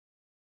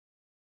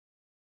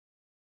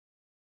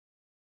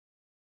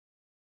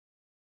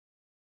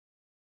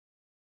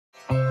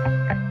You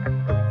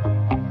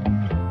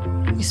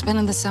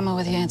spending the summer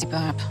with your Auntie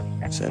Barb?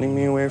 Sending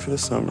me away for the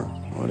summer.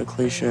 What a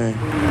cliche.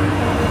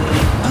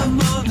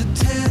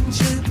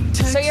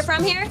 So you're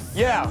from here?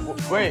 Yeah,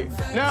 wait.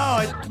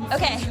 No,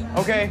 Okay.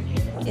 Okay.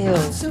 Ew.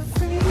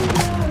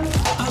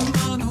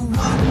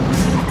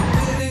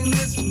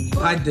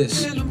 Hide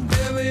this.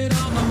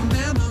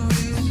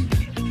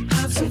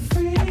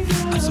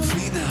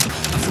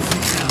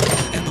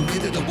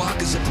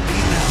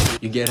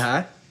 You get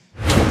high?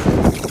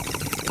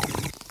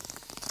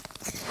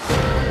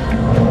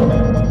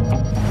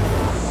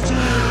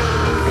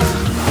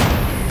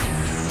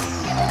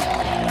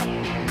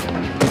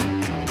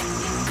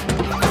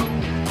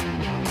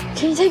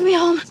 Can you take me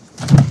home?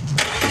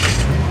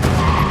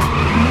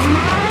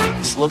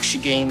 This look she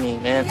gave me,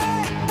 man.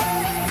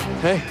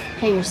 Hey,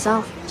 Hey,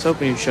 yourself. I was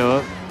hoping you'd show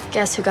up.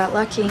 Guess who got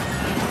lucky?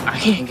 I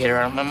can't get her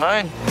out of my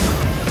mind.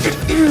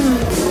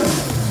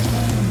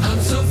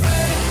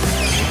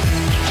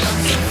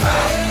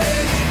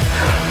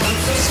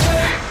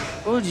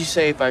 What would you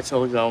say if I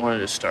told you I wanted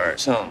to start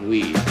selling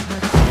weed?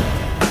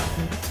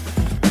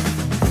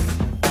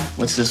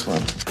 What's this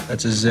one?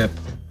 That's a zip.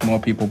 More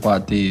people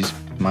bought these,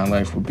 my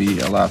life would be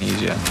a lot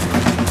easier.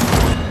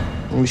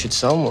 We should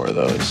sell more of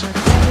those.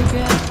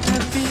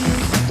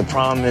 The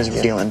problem is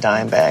we're dealing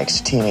dime bags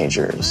to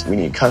teenagers. We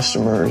need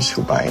customers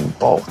who buy in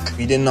bulk.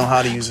 You didn't know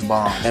how to use a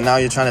bomb, and now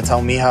you're trying to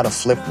tell me how to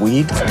flip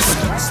weed?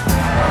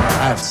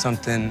 I have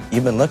something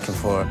you've been looking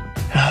for.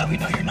 How do we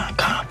know you're not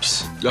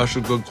cops? That's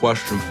a good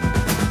question.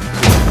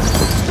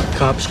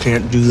 Cops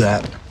can't do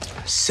that.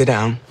 Sit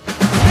down.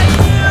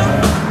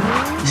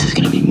 This is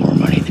gonna be more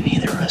money than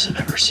either of us have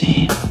ever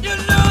seen.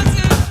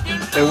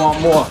 They want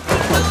more.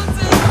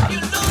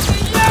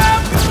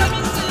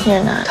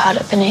 You're not caught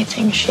up in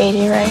anything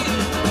shady, right?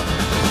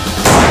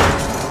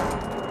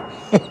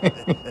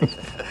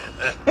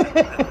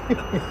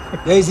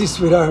 Daisy,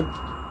 sweetheart,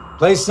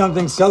 play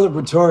something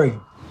celebratory.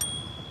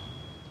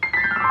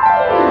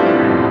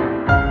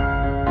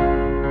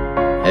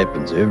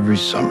 Happens every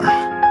summer.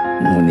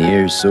 When the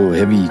air's so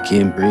heavy you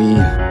can't breathe,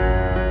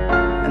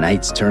 the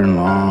nights turn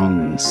long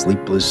and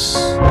sleepless.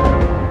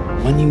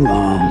 When you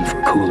long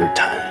for cooler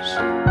times,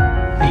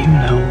 you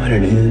know what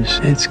it is.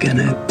 It's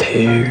gonna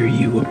tear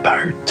you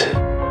apart.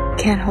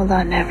 Can't hold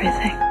on to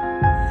everything.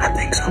 I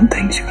think some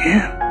things you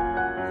can.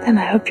 Then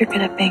I hope you're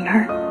good at being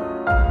hurt.